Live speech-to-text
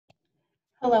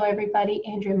Hello everybody,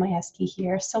 Andrea Majewski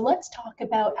here. So let's talk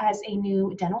about, as a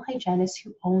new dental hygienist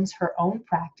who owns her own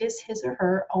practice, his or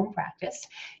her own practice,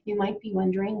 you might be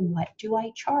wondering, what do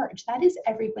I charge? That is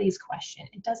everybody's question.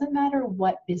 It doesn't matter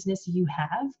what business you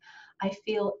have. I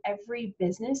feel every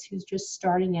business who's just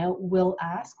starting out will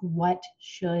ask, what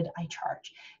should I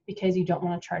charge? Because you don't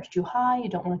want to charge too high, you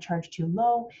don't want to charge too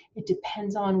low. It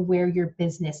depends on where your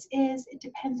business is. It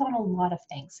depends on a lot of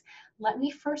things. Let me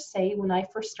first say, when I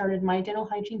first started my dental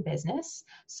hygiene business,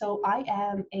 so I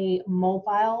am a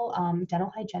mobile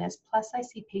dental hygienist, plus I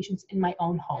see patients in my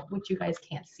own home, which you guys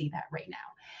can't see that right now.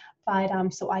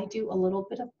 But so I do a little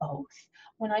bit of both.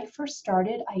 When I first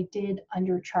started, I did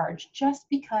undercharge just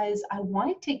because I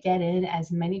wanted to get in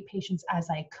as many patients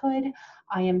as I could.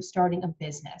 I am starting a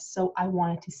business, so I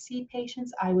wanted to see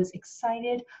patients. I was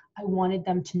excited. I wanted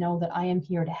them to know that I am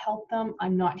here to help them.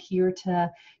 I'm not here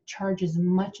to charge as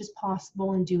much as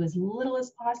possible and do as little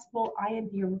as possible. I am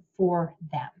here for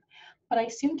them. But I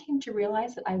soon came to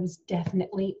realize that I was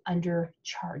definitely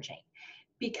undercharging,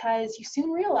 because you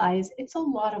soon realize it's a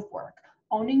lot of work.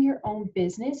 Owning your own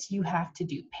business, you have to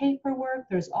do paperwork.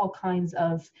 There's all kinds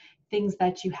of things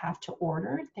that you have to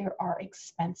order. There are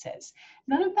expenses.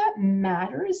 None of that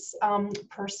matters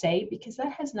per se, because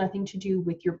that has nothing to do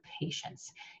with your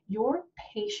patients. Your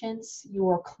patients,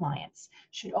 your clients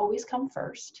should always come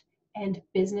first, and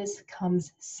business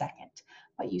comes second.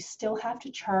 But you still have to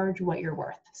charge what you're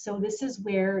worth. So this is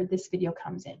where this video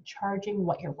comes in, charging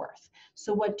what you're worth.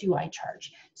 So what do I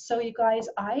charge? So you guys,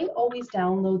 I always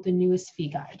download the newest fee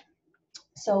guide.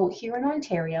 So here in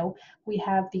Ontario, we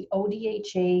have the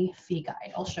ODHA fee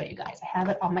guide. I'll show you guys. I have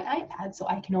it on my iPad so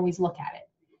I can always look at it.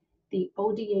 The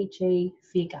ODHA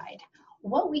fee guide.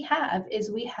 What we have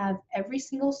is we have every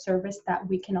single service that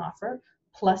we can offer,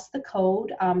 plus the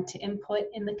code to input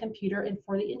in the computer and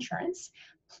for the insurance,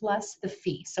 plus the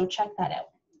fee. So check that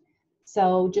out.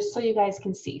 So just so you guys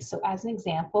can see. So as an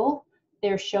example,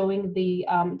 they're showing the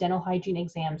dental hygiene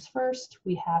exams first.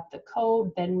 We have the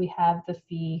code, then we have the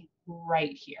fee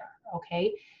right here,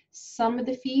 okay? Some of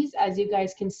the fees, as you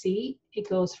guys can see, it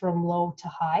goes from low to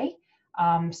high.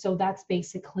 So that's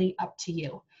basically up to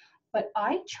you. But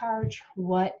I charge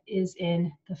what is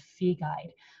in the fee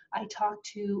guide. I talked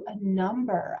to a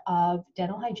number of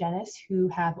dental hygienists who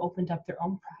have opened up their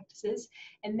own practices,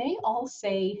 and they all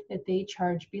say that they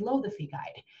charge below the fee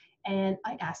guide. And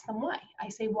I ask them why. I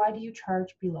say, why do you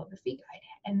charge below the fee guide?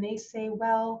 And they say,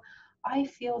 well, I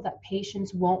feel that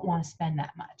patients won't want to spend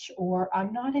that much, or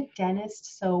I'm not a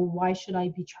dentist, so why should I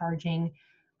be charging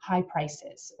high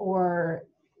prices? Or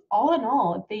all in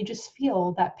all, they just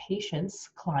feel that patients,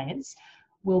 clients,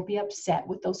 will be upset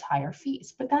with those higher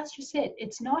fees. But that's just it.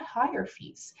 It's not higher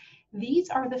fees. These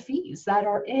are the fees that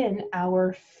are in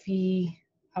our fee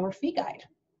guide.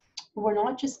 We're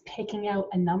not just picking out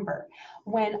a number.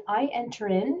 When I enter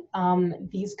in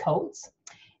these codes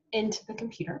into the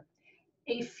computer,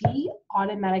 a fee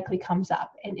automatically comes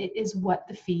up, and it is what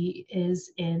the fee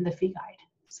is in the fee guide.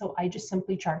 So I just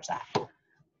simply charge that.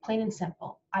 Plain and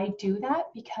simple. I do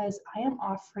that because I am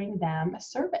offering them a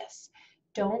service.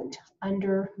 Don't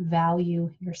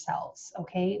undervalue yourselves,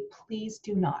 okay? Please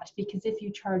do not, because if you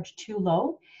charge too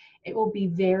low, it will be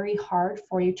very hard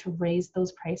for you to raise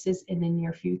those prices in the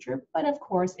near future. But of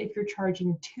course, if you're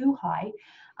charging too high,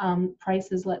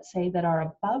 prices, let's say, that are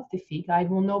above the fee guide,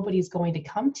 well, nobody's going to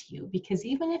come to you, because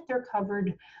even if they're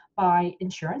covered by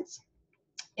insurance,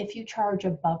 if you charge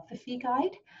above the fee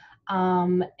guide,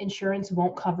 insurance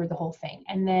won't cover the whole thing.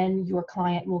 And then your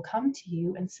client will come to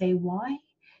you and say, why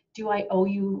do I owe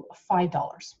you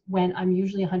 $5 when I'm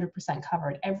usually 100%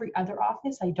 covered? Every other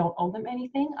office, I don't owe them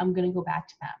anything. I'm going to go back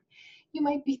to them. You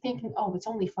might be thinking, oh, it's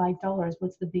only $5.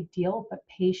 What's the big deal? But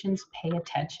patients pay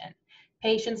attention.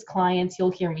 Patients, clients,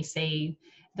 you'll hear me say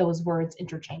those words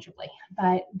interchangeably,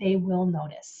 but they will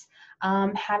notice.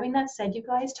 Having that said, you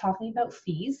guys, talking about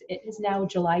fees, it is now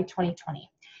July 2020.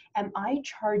 Am I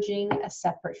charging a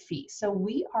separate fee? So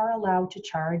we are allowed to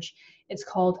charge, it's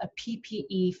called a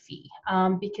PPE fee,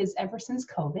 because ever since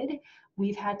COVID,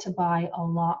 we've had to buy a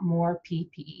lot more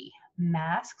PPE.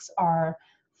 Masks are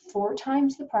 4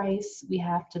 times the price. We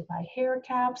have to buy hair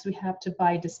caps. We have to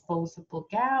buy disposable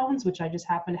gowns, which I just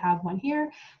happen to have one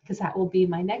here because that will be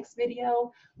my next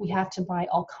video. We have to buy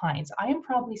all kinds. I am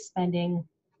probably spending,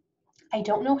 I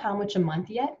don't know how much a month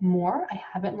yet, more. I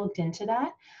haven't looked into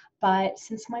that. But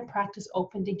since my practice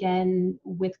opened again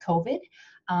with COVID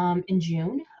in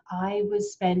June, I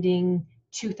was spending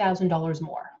 $2,000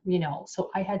 more, so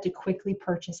I had to quickly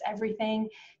purchase everything.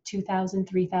 $2,000,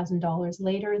 $3,000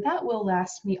 later, that will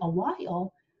last me a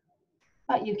while,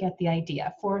 but you get the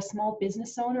idea. For a small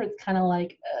business owner, it's kind of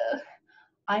like,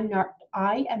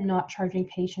 I am not charging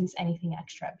patients anything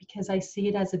extra because I see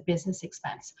it as a business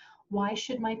expense. Why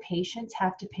should my patients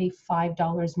have to pay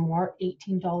 $5 more,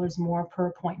 $18 more per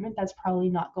appointment? That's probably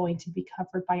not going to be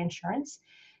covered by insurance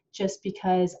just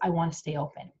because I want to stay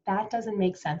open. That doesn't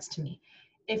make sense to me.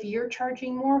 If you're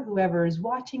charging more, whoever is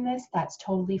watching this, that's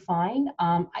totally fine.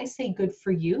 I say good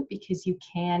for you because you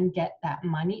can get that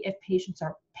money if patients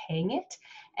are paying it,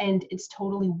 and it's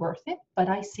totally worth it. But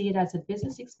I see it as a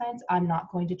business expense. I'm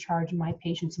not going to charge my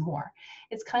patients more.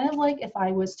 It's kind of like if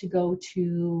I was to go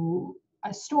to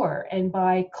a store and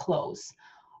buy clothes.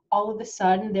 All of a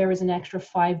sudden there was an extra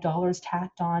 $5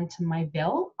 tacked on to my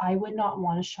bill. I would not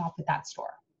want to shop at that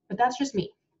store. But that's just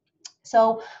me.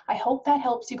 So I hope that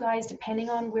helps you guys. Depending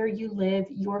on where you live,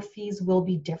 your fees will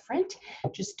be different.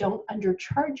 Just don't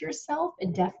undercharge yourself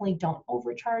and definitely don't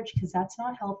overcharge because that's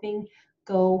not helping.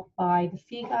 Go by the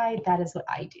fee guide. That is what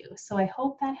I do. So I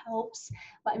hope that helps.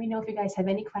 Let me know if you guys have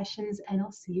any questions and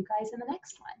I'll see you guys in the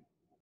next one.